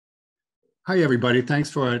Hi, everybody. Thanks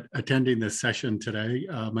for attending this session today.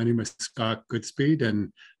 My name is Scott Goodspeed,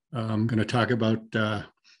 and I'm going to talk about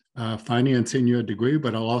financing your degree,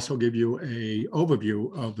 but I'll also give you a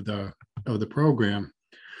overview of the program.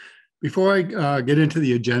 Before I get into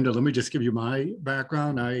the agenda, let me just give you my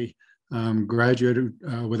background. I graduated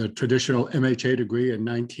with a traditional MHA degree in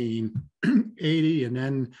 1980, and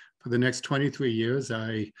then for the next 23 years,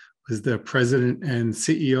 I was the president and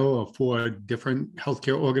CEO of four different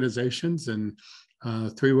healthcare organizations, and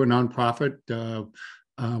three were nonprofit.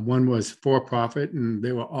 One was for-profit, and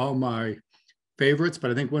they were all my favorites.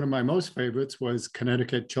 But I think one of my most favorites was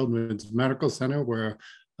Connecticut Children's Medical Center, where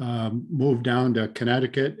moved down to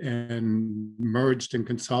Connecticut and merged and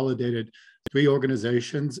consolidated three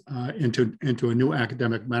organizations into a new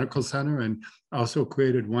academic medical center, and also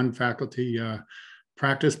created one faculty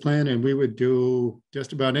practice plan. And we would do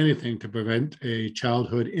just about anything to prevent a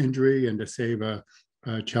childhood injury and to save a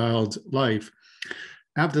child's life.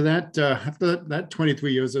 After that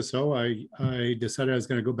 23 years or so, I decided I was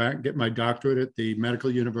going to go back and get my doctorate at the Medical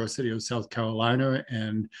University of South Carolina,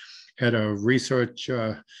 and had a research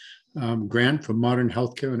grant from Modern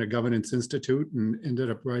Healthcare and a Governance Institute, and ended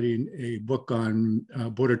up writing a book on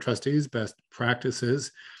Board of Trustees best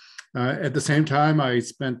practices. At the same time, I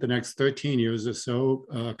spent the next 13 years or so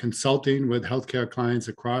consulting with healthcare clients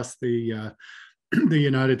across the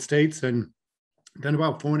United States. And then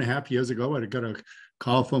about 4.5 years ago, I got a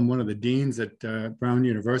call from one of the deans at Brown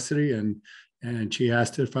University, and she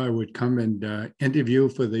asked if I would come and interview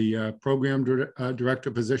for the program director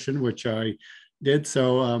position, which I did.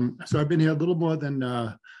 So I've been here a little more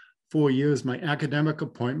than 4 years. My academic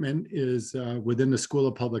appointment is within the School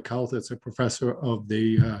of Public Health. It's a professor of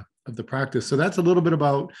the practice. So that's a little bit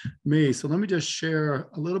about me. So let me just share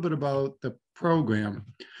a little bit about the program.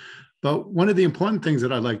 But one of the important things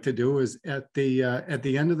that I like to do is at the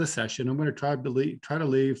end of the session, I'm going to try to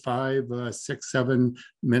leave 5, 6, 7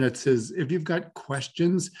 minutes. Is if you've got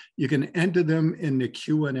questions, you can enter them in the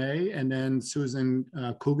Q&A, and then Susan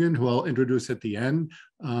Coogan, who I'll introduce at the end,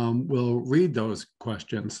 will read those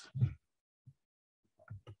questions.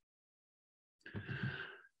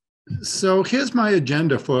 So here's my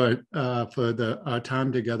agenda for the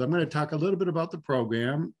time together. I'm going to talk a little bit about the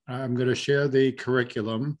program. I'm going to share the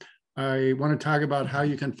curriculum. I want to talk about how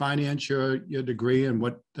you can finance your degree and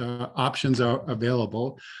what options are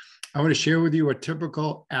available. I want to share with you a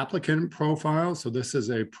typical applicant profile. So this is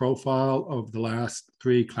a profile of the last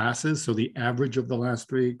 3 classes, so the average of the last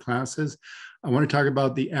 3 classes. I want to talk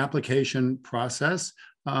about the application process,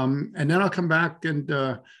 and then I'll come back and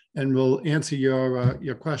we'll answer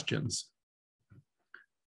your questions.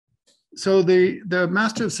 So the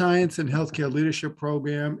Master of Science in Healthcare Leadership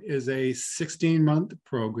program is a 16-month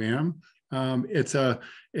program. It's a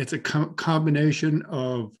combination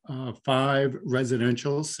of 5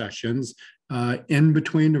 residential sessions. In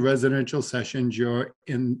between the residential sessions, you're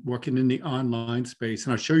working in the online space,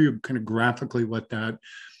 and I'll show you kind of graphically what that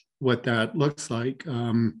looks like.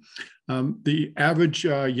 The average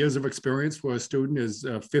years of experience for a student is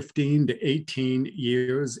 15 to 18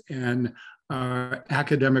 years, and our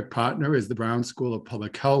academic partner is the Brown School of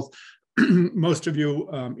Public Health. Most of you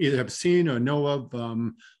either have seen or know of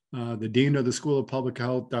the Dean of the School of Public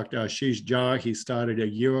Health, Dr. Ashish Jha. He started a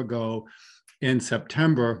year ago in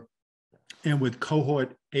September, and with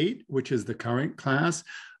cohort 8, which is the current class,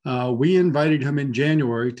 we invited him in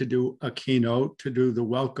January to do a keynote, to do the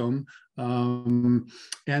welcome.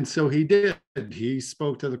 And so he did. He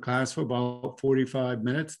spoke to the class for about 45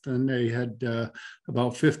 minutes. Then they had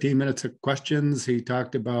about 15 minutes of questions. He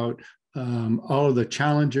talked about all of the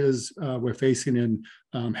challenges we're facing in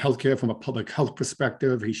healthcare from a public health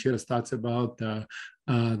perspective. He shared his thoughts about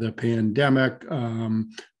the pandemic,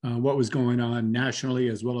 what was going on nationally,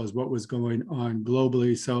 as well as what was going on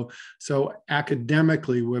globally. So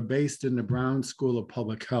academically, we're based in the Brown School of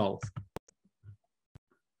Public Health.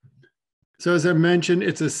 So as I mentioned,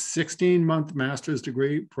 it's a 16-month master's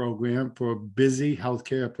degree program for busy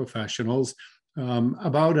healthcare professionals.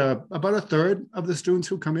 About a third of the students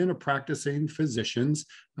who come in are practicing physicians.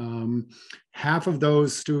 Half of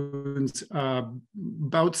those students,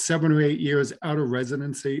 about 7 or 8 years out of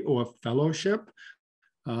residency or fellowship.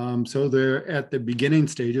 So they're at the beginning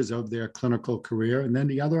stages of their clinical career. And then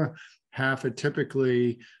the other half are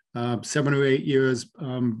typically 7 or 8 years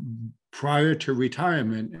prior to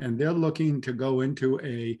retirement, and they're looking to go into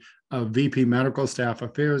a VP medical staff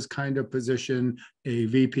affairs kind of position, a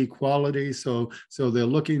VP quality. So they're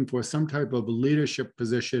looking for some type of leadership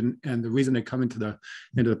position. And the reason they come into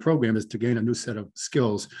the program is to gain a new set of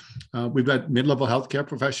skills. We've got mid-level healthcare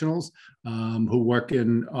professionals who work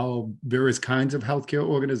in all various kinds of healthcare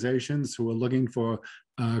organizations who are looking for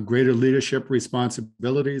greater leadership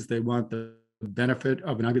responsibilities. They want the benefit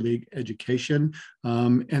of an Ivy League education,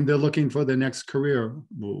 and they're looking for the next career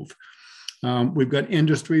move. We've got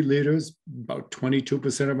industry leaders, about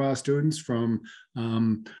 22% of our students from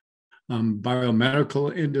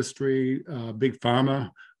biomedical industry, big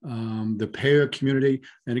pharma, the payer community.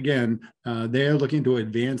 And again, they're looking to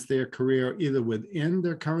advance their career either within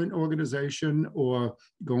their current organization or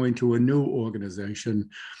going to a new organization.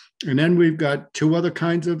 And then we've got two other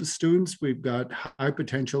kinds of students. We've got high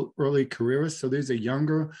potential early careerists. So these are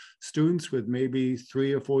younger students with maybe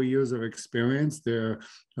 3 or 4 years of experience. They're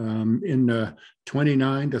in the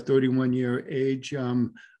 29 to 31 year age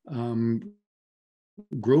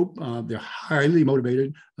group. They're highly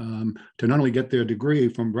motivated to not only get their degree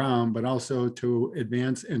from Brown, but also to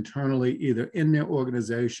advance internally, either in their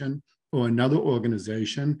organization or another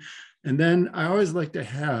organization. And then I always like to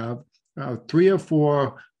have 3 or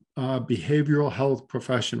 4 behavioral health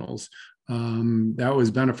professionals. That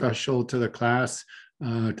was beneficial to the class,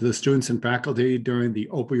 to the students and faculty during the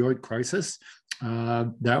opioid crisis.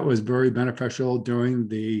 That was very beneficial during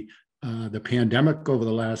the pandemic over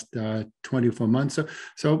the last 24 months.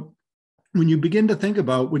 So when you begin to think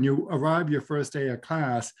about when you arrive your first day of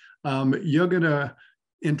class, you're going to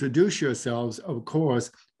introduce yourselves, of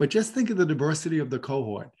course, but just think of the diversity of the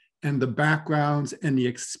cohort and the backgrounds and the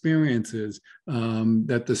experiences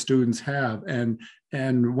that the students have.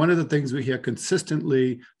 And one of the things we hear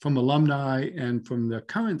consistently from alumni and from the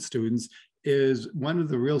current students is one of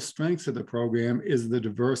the real strengths of the program is the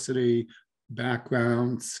diversity,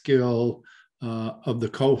 background, skill of the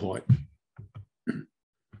cohort.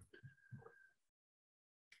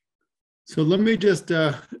 So let me just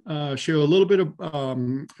share a little bit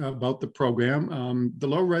about the program. The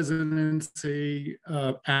low residency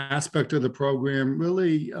aspect of the program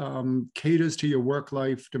really caters to your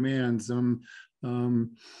work-life demands.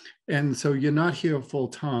 And so you're not here full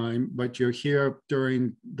time, but you're here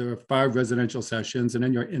during the 5 residential sessions, and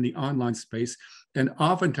then you're in the online space. And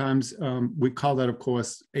oftentimes we call that, of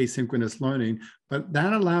course, asynchronous learning, but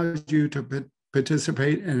that allows you to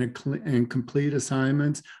participate in complete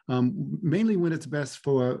assignments, mainly when it's best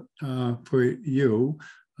for you.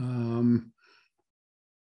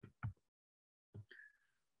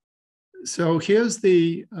 So here's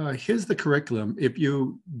the curriculum. If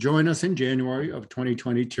you join us in January of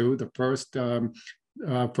 2022, the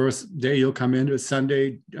first day you'll come in is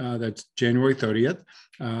Sunday, that's January 30th.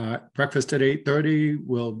 Breakfast at 8:30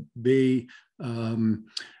 will be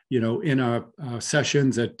in our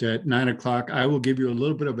sessions at 9 o'clock. I will give you a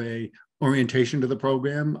little bit of a orientation to the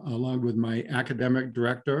program along with my academic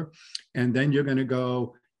director. And then you're going to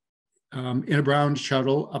go in a Brown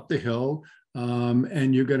shuttle up the hill.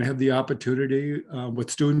 And you're going to have the opportunity,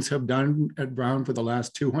 what students have done at Brown for the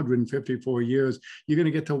last 254 years, you're going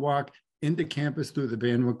to get to walk into campus through the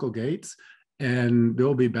Van Winkle gates, and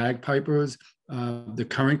there'll be bagpipers. The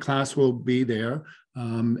current class will be there.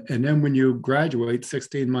 And then when you graduate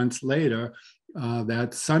 16 months later,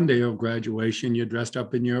 that Sunday of graduation, you're dressed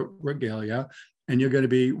up in your regalia, and you're going to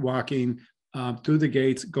be walking through the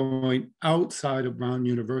gates, going outside of Brown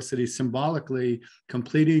University, symbolically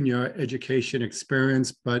completing your education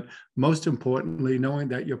experience, but most importantly, knowing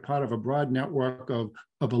that you're part of a broad network of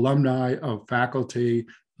alumni, of faculty,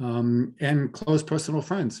 and close personal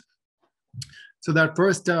friends. So that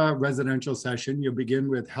first residential session, you'll begin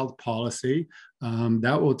with health policy.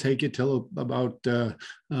 That will take you till about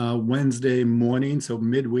Wednesday morning, so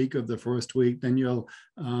midweek of the first week. Then you'll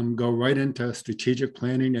go right into strategic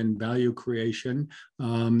planning and value creation.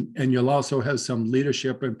 And you'll also have some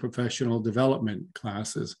leadership and professional development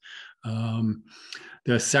classes.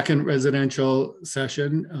 The second residential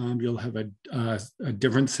session, you'll have a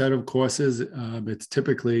different set of courses. It's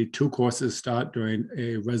typically 2 courses start during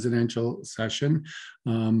a residential session.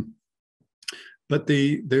 But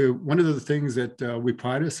one of the things that we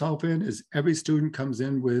pride ourselves in is every student comes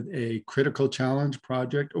in with a critical challenge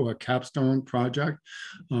project or a capstone project.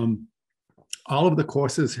 All of the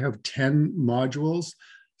courses have 10 modules.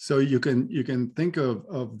 So you can think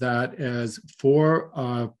of that as 4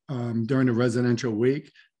 during the residential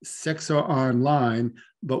week, 6 are online,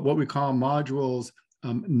 but what we call modules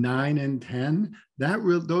 9 and 10,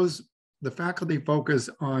 those the faculty focus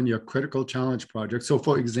on your critical challenge project. So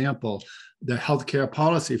for example, the healthcare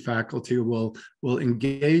policy faculty will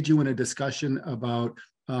engage you in a discussion about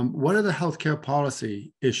what are the healthcare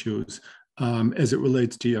policy issues as it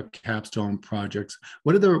relates to your capstone projects?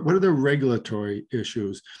 What are the regulatory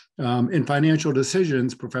issues? In financial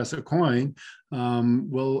decisions, Professor Coyne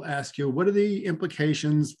will ask you, what are the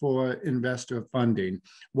implications for investor funding?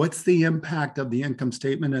 What's the impact of the income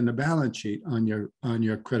statement and the balance sheet on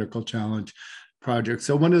your critical challenge project?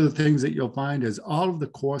 So one of the things that you'll find is all of the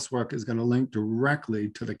coursework is going to link directly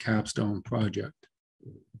to the capstone project.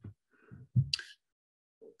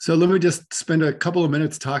 So let me just spend a couple of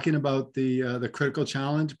minutes talking about the Critical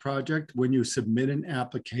Challenge project. When you submit an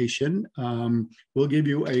application, we'll give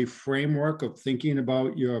you a framework of thinking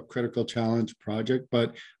about your Critical Challenge project,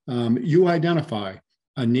 but you identify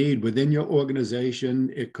a need within your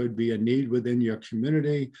organization. It could be a need within your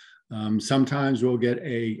community. Sometimes we'll get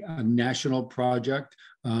a national project.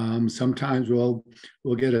 Sometimes we'll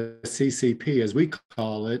get a CCP, as we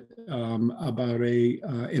call it, about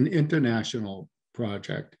an international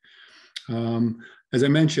project. As I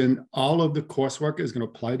mentioned, all of the coursework is going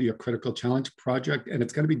to apply to your Critical Challenge project, and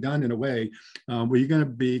it's going to be done in a way where you're going to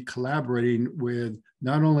be collaborating with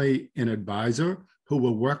not only an advisor who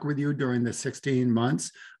will work with you during the 16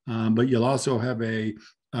 months, but you'll also have a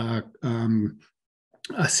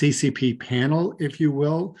CCP panel, if you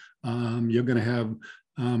will. You're going to have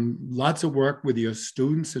lots of work with your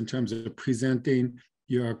students in terms of presenting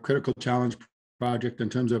your Critical Challenge project, in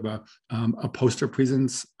terms of a poster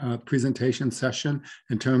presentation session,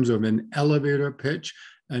 in terms of an elevator pitch.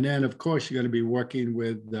 And then, of course, you're going to be working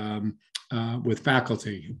with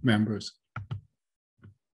faculty members.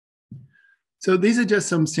 So these are just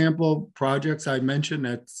some sample projects I mentioned.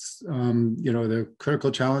 That's, the Critical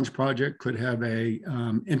Challenge project could have a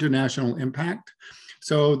international impact.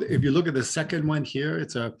 So if you look at the second one here,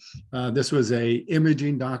 this was a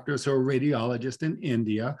imaging doctor, so a radiologist in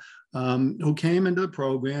India, who came into the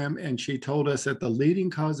program, and she told us that the leading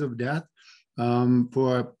cause of death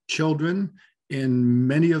for children in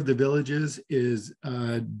many of the villages is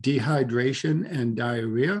dehydration and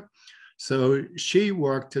diarrhea. So she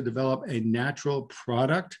worked to develop a natural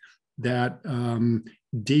product that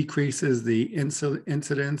decreases the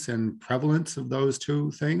incidence and prevalence of those two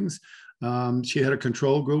things. She had a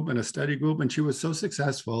control group and a study group, and she was so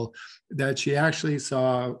successful that she actually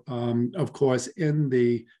saw, of course, in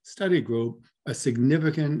the study group, a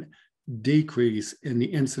significant decrease in the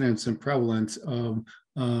incidence and prevalence of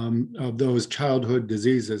those childhood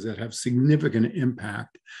diseases that have significant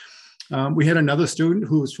impact. We had another student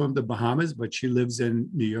who was from the Bahamas, but she lives in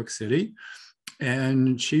New York City.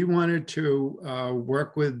 And she wanted to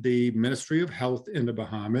work with the Ministry of Health in the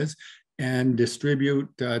Bahamas and distribute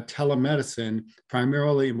telemedicine,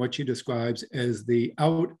 primarily in what she describes as the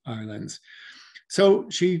out islands. So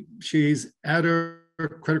she's at her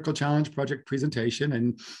Critical Challenge project presentation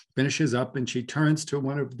and finishes up, and she turns to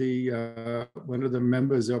one of the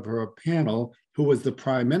members of her panel, who was the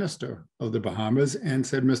Prime Minister of the Bahamas, and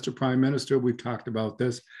said, "Mr. Prime Minister, we've talked about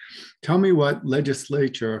this. Tell me what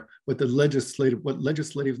legislatively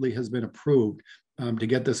has been approved to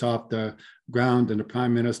get this off the ground." And the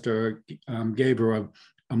Prime Minister gave her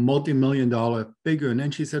a multi-million-dollar figure. And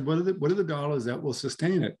then she said, what are the dollars that will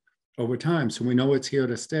sustain it over time, so we know it's here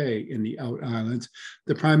to stay in the out islands?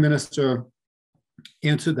 The Prime Minister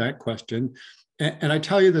answered that question. And I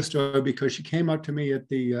tell you this story because she came up to me at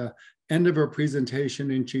the end of her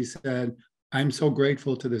presentation, and she said, "I'm so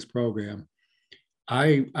grateful to this program.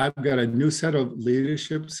 I've got a new set of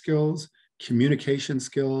leadership skills, communication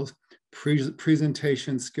skills,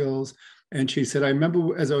 presentation skills." And she said, "I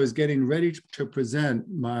remember as I was getting ready to present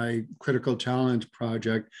my Critical Challenge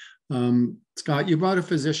project, Scott, you brought a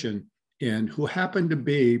physician in who happened to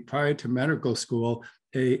be, prior to medical school,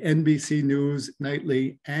 a NBC News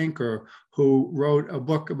nightly anchor who wrote a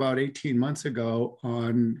book about 18 months ago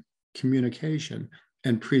on communication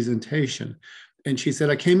and presentation." And she said,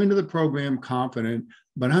 "I came into the program confident,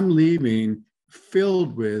 but I'm leaving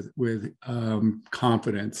filled with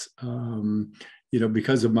confidence,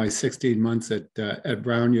 because of my 16 months at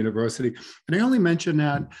Brown University." And I only mention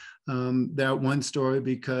that one story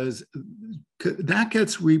because that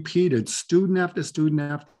gets repeated. Student after student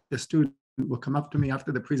after student will come up to me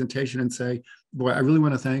after the presentation and say, "Boy, I really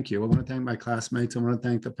want to thank you. I want to thank my classmates. I want to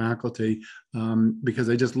thank the faculty because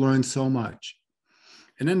I just learned so much."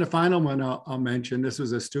 And then the final one I'll mention, this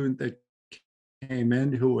was a student that came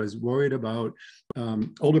in who was worried about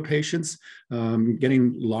older patients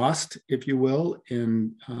getting lost, if you will,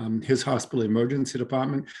 in his hospital emergency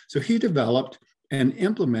department. So he developed and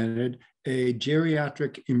implemented a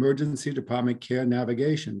geriatric emergency department care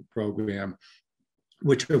navigation program,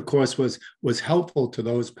 which of course was helpful to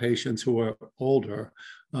those patients who were older.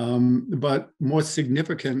 But more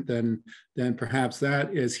significant than perhaps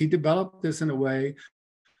that is he developed this in a way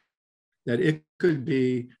that it could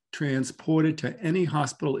be transported to any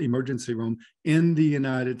hospital emergency room in the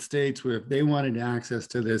United States, where if they wanted access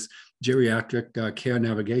to this geriatric care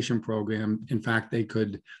navigation program, in fact, they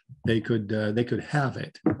could have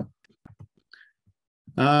it.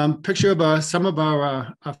 Picture of some of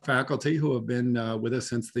our faculty who have been with us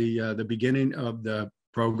since the beginning of the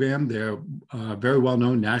program. They're very well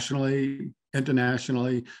known nationally,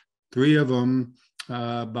 internationally. Three of them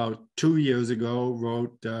about 2 years ago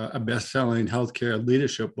wrote a best-selling healthcare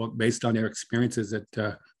leadership book based on their experiences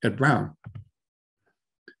at Brown.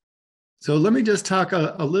 So let me just talk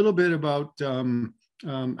a little bit about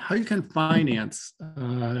how you can finance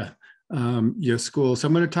your school. So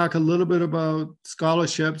I'm going to talk a little bit about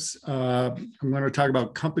scholarships. I'm going to talk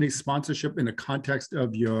about company sponsorship in the context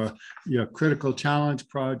of your critical challenge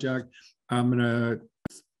project. I'm going to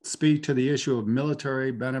speak to the issue of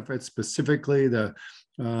military benefits, specifically the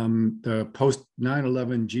post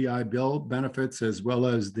 9/11 GI Bill benefits, as well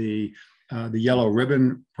as the Yellow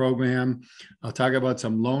Ribbon program. I'll talk about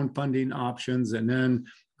some loan funding options, and then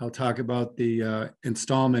I'll talk about the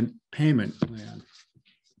installment payment plan.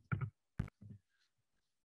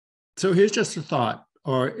 So here's just a thought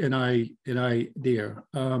or an idea.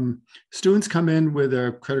 Students come in with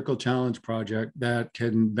a critical challenge project that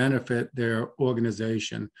can benefit their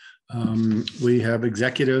organization. We have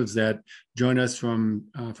executives that join us from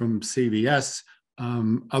CVS,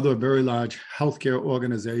 other very large healthcare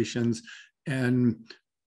organizations, and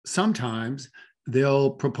sometimes they'll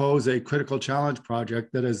propose a critical challenge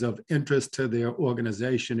project that is of interest to their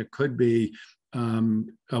organization. It could be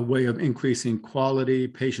a way of increasing quality,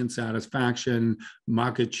 patient satisfaction,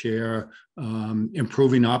 market share,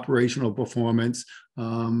 improving operational performance.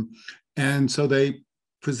 And so they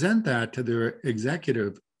present that to their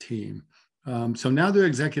executive team. So now their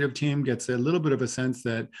executive team gets a little bit of a sense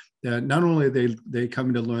that not only they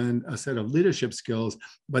come to learn a set of leadership skills,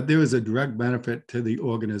 but there is a direct benefit to the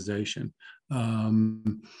organization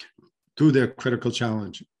through their critical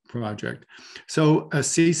challenge project. So a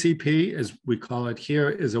CCP, as we call it here,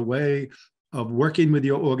 is a way of working with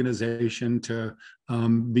your organization to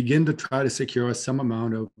begin to try to secure some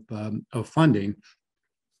amount of funding.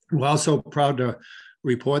 We're also proud to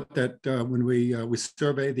report that when we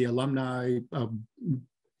survey the alumni,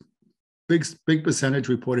 big percentage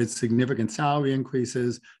reported significant salary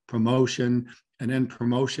increases, promotion, and then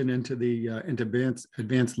promotion into the into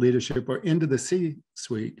advanced leadership or into the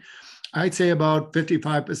C-suite. I'd say about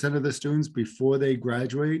 55% of the students before they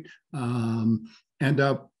graduate end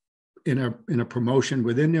up in a promotion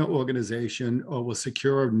within their organization or will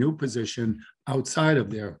secure a new position outside of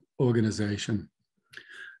their organization.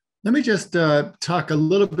 Let me just talk a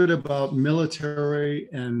little bit about military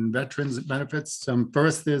and veterans benefits.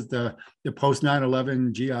 First, there's the post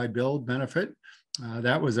 9/11 GI Bill benefit.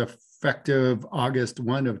 That was effective August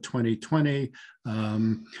 1 of 2020.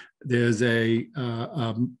 There's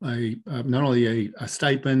not only a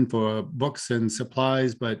stipend for books and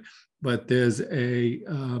supplies, but there's a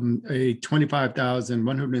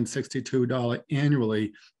 $25,162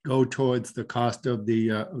 annually go towards the cost of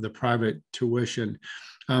the private tuition.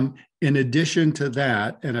 In addition to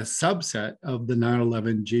that, and a subset of the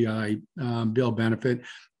 9/11 GI Bill benefit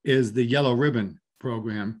is the Yellow Ribbon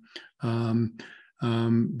program.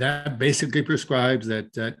 That basically prescribes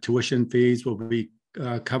that tuition fees will be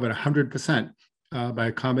covered 100% by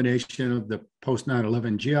a combination of the post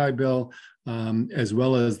 9/11 GI Bill, as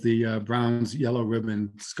well as the Brown's Yellow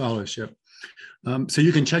Ribbon Scholarship. So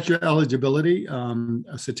you can check your eligibility,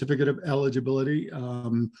 a certificate of eligibility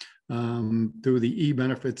through the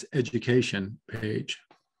eBenefits education page.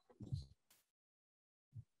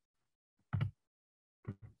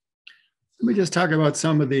 Let me just talk about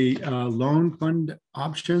some of the loan fund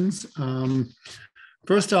options.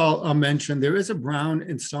 First, I'll mention there is a Brown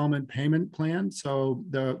installment payment plan. So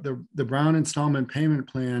the Brown installment payment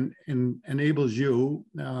plan enables you,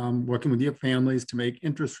 working with your families, to make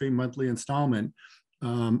interest-free monthly installment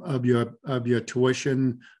of your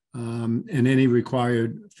tuition and any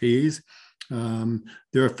required fees.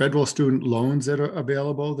 There are federal student loans that are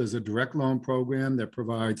available. There's a direct loan program that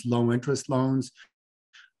provides low interest loans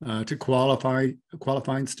to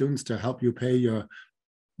qualifying students to help you pay your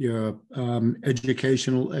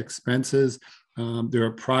educational expenses. There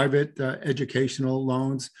are private educational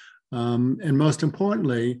loans And most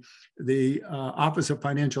importantly, the Office of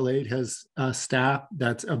Financial Aid has staff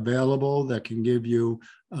that's available that can give you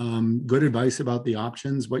good advice about the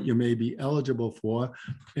options, what you may be eligible for.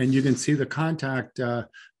 And you can see the contact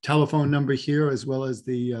telephone number here as well as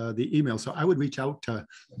the email. So I would reach out to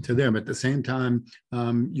them at the same time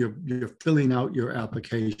you're filling out your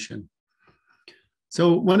application.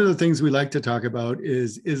 So one of the things we like to talk about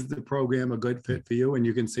is the program a good fit for you? And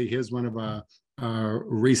you can see here's one of our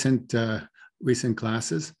recent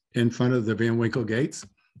classes in front of the Van Winkle gates.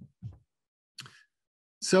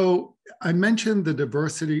 So I mentioned the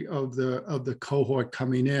diversity of the cohort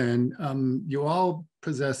coming in. You all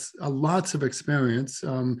possess lots of experience.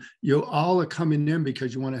 You all are coming in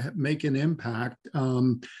because you want to make an impact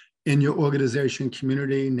in your organization,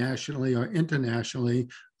 community, nationally or internationally.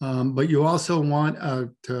 But you also want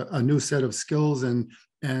a new set of skills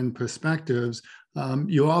and perspectives.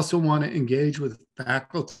 You also want to engage with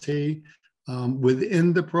faculty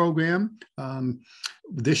within the program.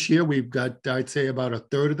 This year, we've got, I'd say, about a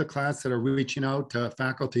third of the class that are reaching out to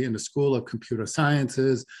faculty in the School of Computer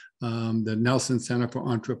Sciences, the Nelson Center for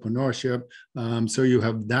Entrepreneurship. So you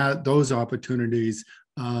have those opportunities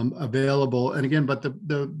available. And again, but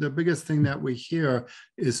the biggest thing that we hear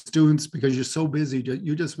is students, because you're so busy,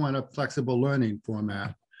 you just want a flexible learning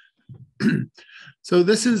format. So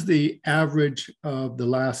this is the average of the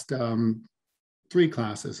last 3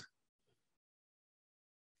 classes.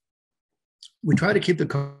 We try to keep the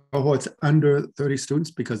cohorts under 30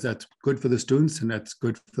 students because that's good for the students and that's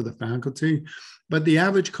good for the faculty. But the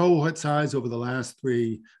average cohort size over the last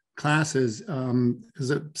 3 classes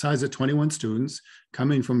is a size of 21 students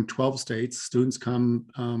coming from 12 states. Students come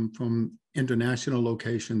from international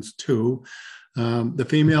locations too. The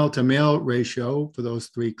female to male ratio for those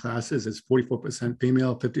 3 classes is 44%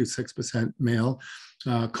 female, 56% male.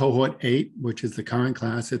 Cohort 8, which is the current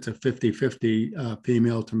class, it's a 50-50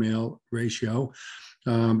 female to male ratio.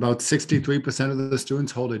 About 63% of the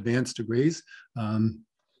students hold advanced degrees.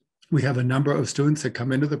 We have a number of students that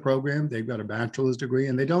come into the program. They've got a bachelor's degree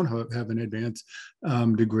and they don't have an advanced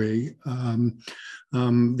degree.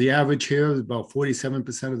 The average here is about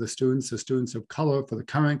 47% of the students are students of color. For the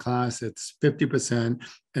current class, it's 50%.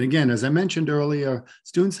 And again, as I mentioned earlier,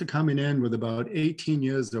 students are coming in with about 18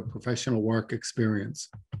 years of professional work experience.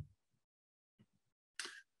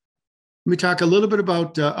 Let me talk a little bit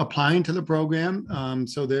about applying to the program.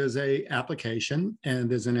 So there's an application and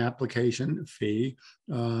there's an application fee.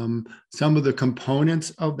 Some of the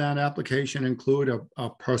components of that application include a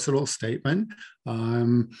personal statement.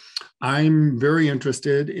 I'm very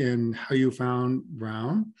interested in how you found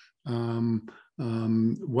Brown,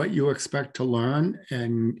 what you expect to learn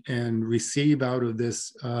and receive out of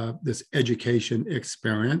this education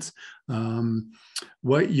experience,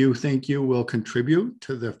 what you think you will contribute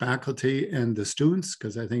to the faculty and the students,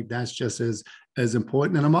 because I think that's just as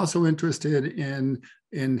important. And I'm also interested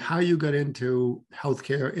in how you got into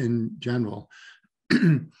healthcare in general.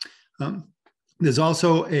 There's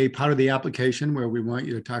also a part of the application where we want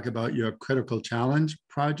you to talk about your critical challenge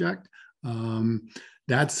project.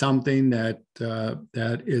 That's something that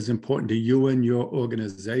is important to you and your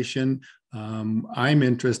organization. I'm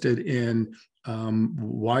interested in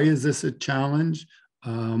why is this a challenge?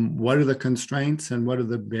 What are the constraints and what are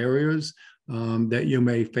the barriers that you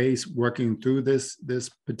may face working through this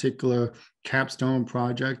particular capstone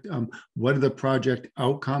project? What are the project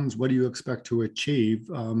outcomes? What do you expect to achieve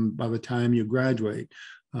by the time you graduate?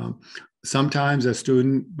 Sometimes a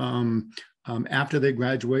student after they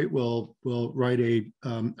graduate, will write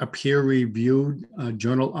a peer-reviewed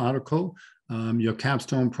journal article. Your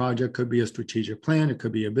capstone project could be a strategic plan, it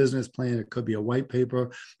could be a business plan, it could be a white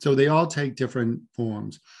paper. So they all take different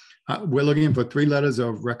forms. We're looking for 3 letters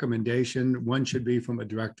of recommendation. One should be from a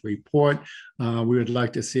direct report. We would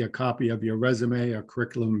like to see a copy of your resume, a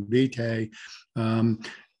curriculum vitae.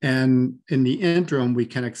 And in the interim, we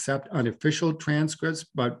can accept unofficial transcripts,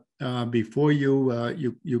 but before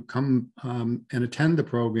you come and attend the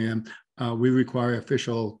program, we require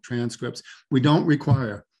official transcripts. We don't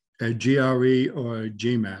require a GRE or a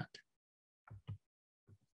GMAT.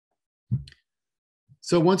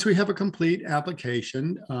 So once we have a complete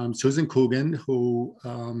application, Susan Coogan, who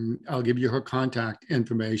I'll give you her contact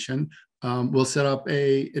information, will set up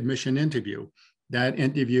a admission interview. That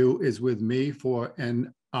interview is with me for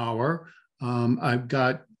an hour. I've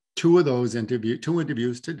got two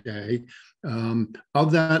interviews today.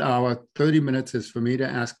 Of that hour, 30 minutes is for me to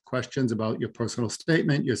ask questions about your personal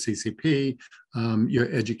statement, your CCP,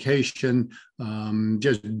 your education,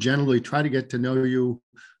 just generally try to get to know you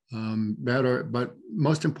better. But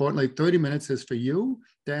most importantly, 30 minutes is for you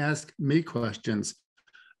to ask me questions.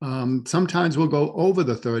 Sometimes we'll go over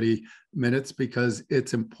the 30 minutes because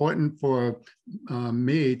it's important for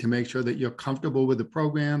me to make sure that you're comfortable with the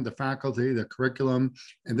program, the faculty, the curriculum,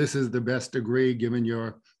 and this is the best degree given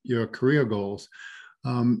your career goals.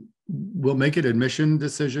 We'll make an admission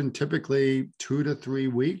decision typically 2 to 3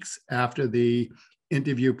 weeks after the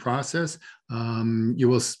interview process.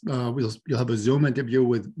 You'll have a Zoom interview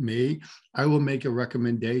with me. I will make a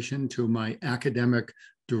recommendation to my academic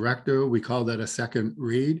director. We call that a second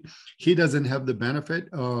read. He doesn't have the benefit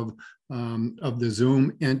of the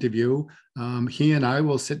Zoom interview. He and I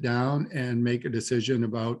will sit down and make a decision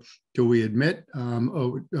about, do we admit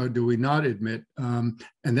or do we not admit? And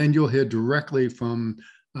then you'll hear directly from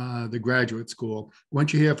the graduate school.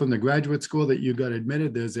 Once you hear from the graduate school that you got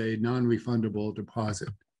admitted, there's a non-refundable deposit.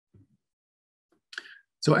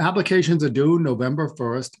 So applications are due November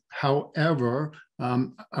 1st. However,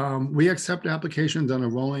 we accept applications on a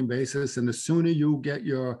rolling basis, and the sooner you get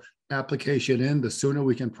your application in, the sooner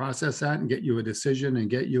we can process that and get you a decision and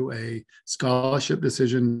get you a scholarship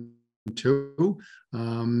decision too.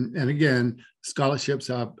 And again,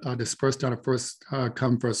 scholarships are dispersed on a first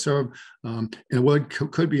come, first serve, and it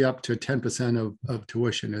could be up to 10% of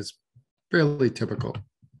tuition is fairly typical.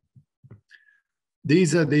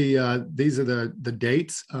 These are the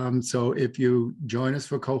dates. So if you join us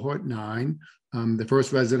for cohort 9, the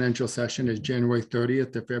first residential session is January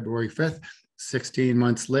 30th to February 5th. 16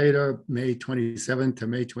 months later, May 27th to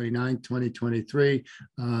May 29th, 2023,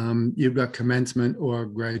 you've got commencement or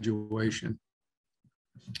graduation.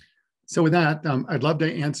 So with that, I'd love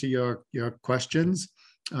to answer your questions.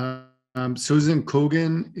 Susan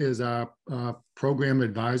Coogan is our program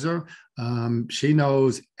advisor. She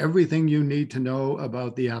knows everything you need to know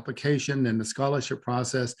about the application and the scholarship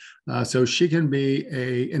process, so she can be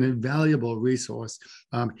an invaluable resource.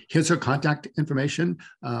 Here's her contact information.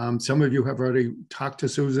 Some of you have already talked to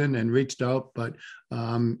Susan and reached out, but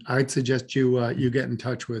I'd suggest you get in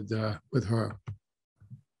touch with her.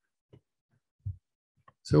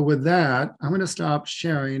 So with that, I'm going to stop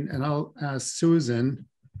sharing, and I'll ask Susan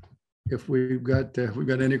if we've got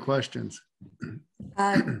any questions.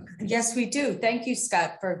 Yes, we do. Thank you,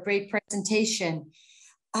 Scott, for a great presentation.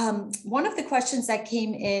 One of the questions that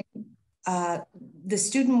came in, the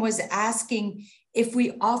student was asking if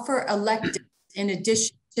we offer electives in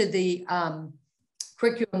addition to the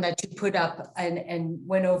curriculum that you put up and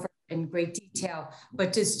went over in great detail,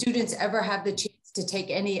 but do students ever have the chance to take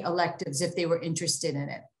any electives if they were interested in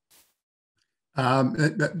it?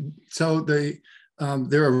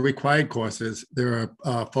 There are required courses. There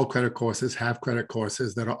are full credit courses, half credit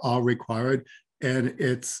courses that are all required. And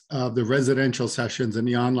it's the residential sessions and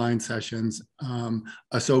the online sessions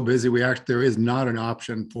are so busy. There is not an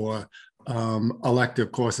option for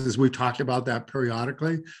elective courses. We talked about that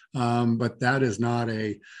periodically, but that is not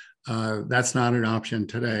that's not an option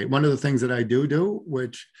today. One of the things that I do,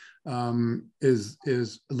 which is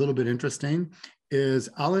a little bit interesting, is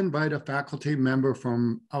I'll invite a faculty member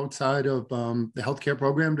from outside of the healthcare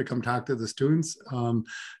program to come talk to the students. I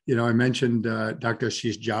mentioned Dr.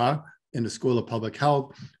 Ashish Jha in the School of Public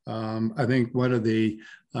Health. I think one of the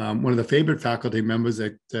favorite faculty members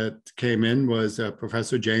that came in was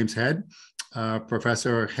Professor James Head.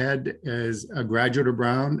 Professor Head is a graduate of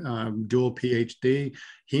Brown, dual PhD.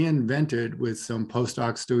 He invented, with some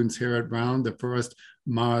postdoc students here at Brown, the first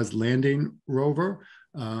Mars landing rover.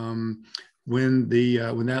 When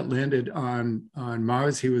that landed on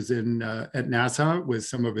Mars, he was at NASA with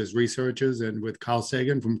some of his researchers and with Carl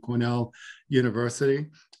Sagan from Cornell University.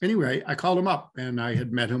 Anyway, I called him up, and I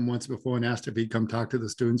had met him once before and asked if he'd come talk to the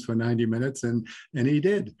students for 90 minutes, and he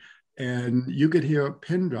did. And you could hear a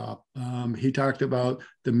pin drop. He talked about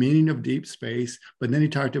the meaning of deep space, but then he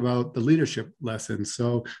talked about the leadership lessons.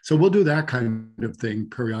 So we'll do that kind of thing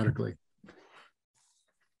periodically.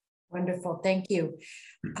 Wonderful, thank you.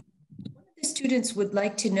 The students would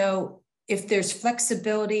like to know if there's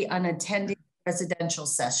flexibility on attending residential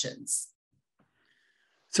sessions.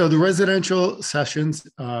 So the residential sessions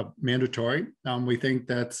are mandatory. We think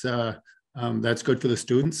that's good for the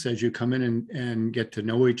students as you come in and get to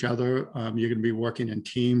know each other. You're going to be working in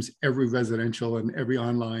teams every residential and every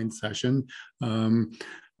online session.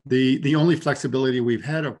 The only flexibility we've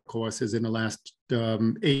had, of course, is in the last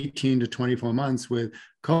 18 to 24 months with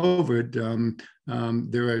COVID.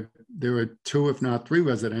 There are 2, if not 3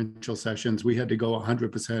 residential sessions. We had to go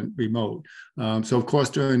 100% remote. So of course,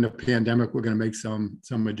 during the pandemic, we're going to make some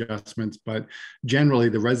adjustments, but generally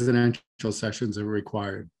the residential sessions are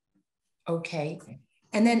required. Okay.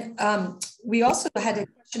 And then we also had a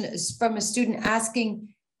question from a student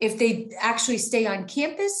asking if they actually stay on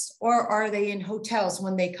campus, or are they in hotels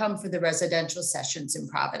when they come for the residential sessions in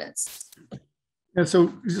Providence? Yeah, so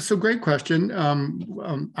great question.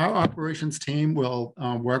 Our operations team will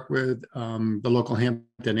work with the local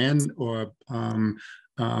Hampton Inn or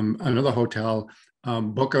another hotel,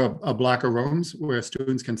 book a block of rooms where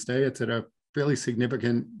students can stay. It's at a fairly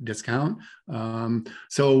significant discount.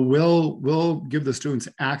 So we'll give the students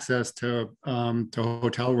access to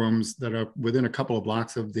hotel rooms that are within a couple of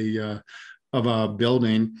blocks of the of a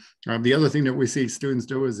building. The other thing that we see students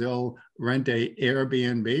do is they'll rent a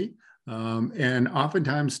Airbnb. And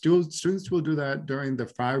oftentimes students will do that during the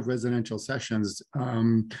 5 residential sessions.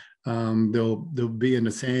 They'll be in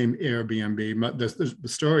the same Airbnb. The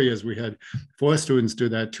story is we had 4 students do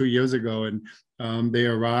that 2 years ago, and they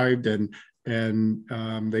arrived and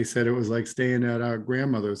they said it was like staying at our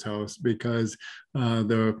grandmother's house, because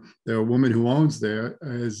the woman who owns there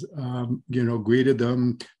is greeted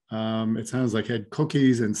them. It sounds like had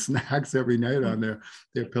cookies and snacks every night on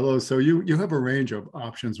their pillows. So you have a range of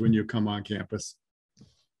options when you come on campus.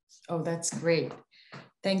 Oh, that's great.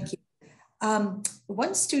 Thank you.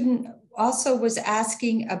 One student also was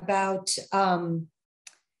asking about the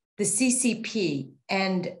CCP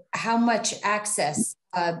and how much access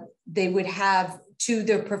they would have to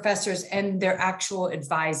their professors and their actual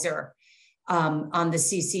advisor on the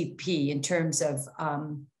CCP in terms of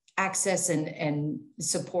access and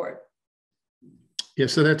support. Yeah,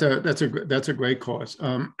 so that's a great course.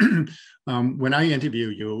 When I interview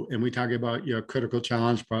you and we talk about your critical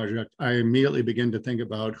challenge project, I immediately begin to think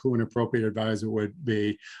about who an appropriate advisor would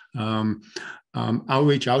be. I'll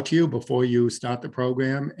reach out to you before you start the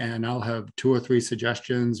program, and I'll have 2 or 3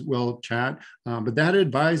 suggestions. We'll chat, but that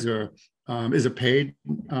advisor is a paid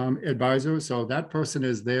advisor, so that person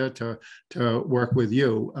is there to work with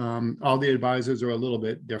you. All the advisors are a little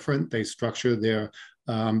bit different. They structure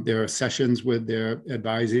their sessions with their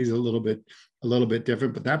advisees a little bit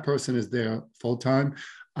different, but that person is there full time.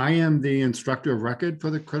 I am the instructor of record for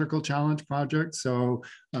the Critical Challenge Project, so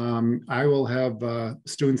I will have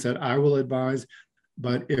students that I will advise.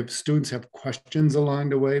 But if students have questions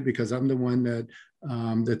along the way, because I'm the one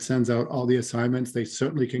that sends out all the assignments, they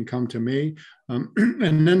certainly can come to me.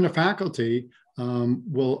 And then the faculty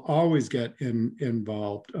will always get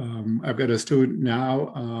involved. I've got a student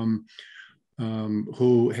now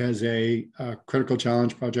who has a critical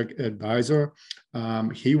challenge project advisor.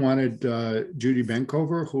 He wanted Judy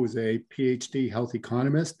Benkover, who's a PhD health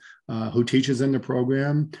economist, who teaches in the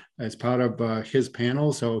program as part of his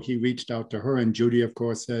panel. So he reached out to her, and Judy, of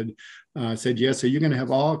course, said yes. So you're going to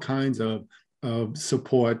have all kinds of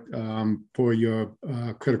support for your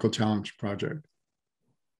critical challenge project.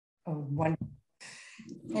 Oh, wonderful.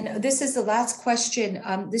 And this is the last question.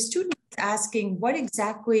 The student is asking, what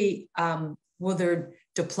exactly will their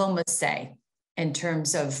diploma say in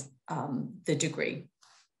terms of the degree?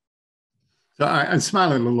 So I'm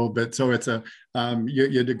smiling a little bit. So it's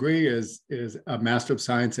your degree is a Master of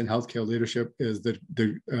Science in Healthcare Leadership, is the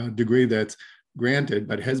degree that's granted,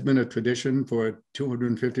 but has been a tradition for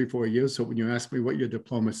 254 years. So when you ask me what your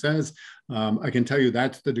diploma says, I can tell you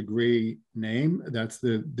that's the degree name. That's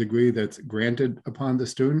the degree that's granted upon the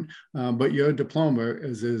student. But your diploma,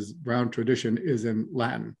 as is Brown tradition, is in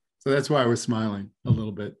Latin. So that's why I was smiling a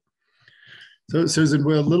little bit. So Susan,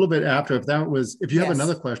 we're a little bit after. If you have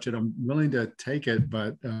another question, I'm willing to take it,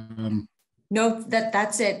 but. No,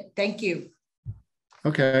 that's it. Thank you.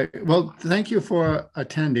 Okay, well, thank you for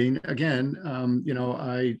attending. Again,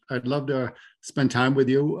 I'd love to spend time with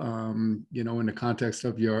you, in the context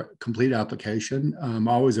of your complete application. I'm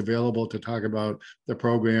always available to talk about the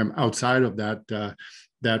program outside of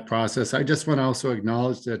that process. I just want to also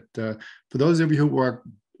acknowledge that for those of you who work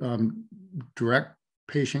direct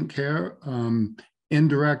patient care,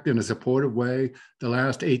 indirect in a supportive way, the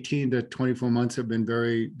last 18 to 24 months have been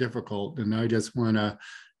very difficult. And I just want to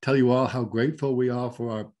tell you all how grateful we are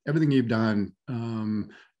for everything you've done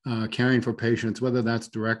caring for patients, whether that's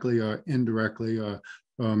directly or indirectly, or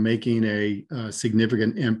making a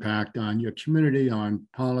significant impact on your community, on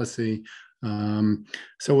policy.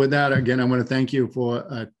 So with that, again, I want to thank you for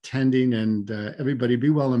attending, and everybody be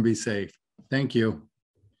well and be safe. Thank you.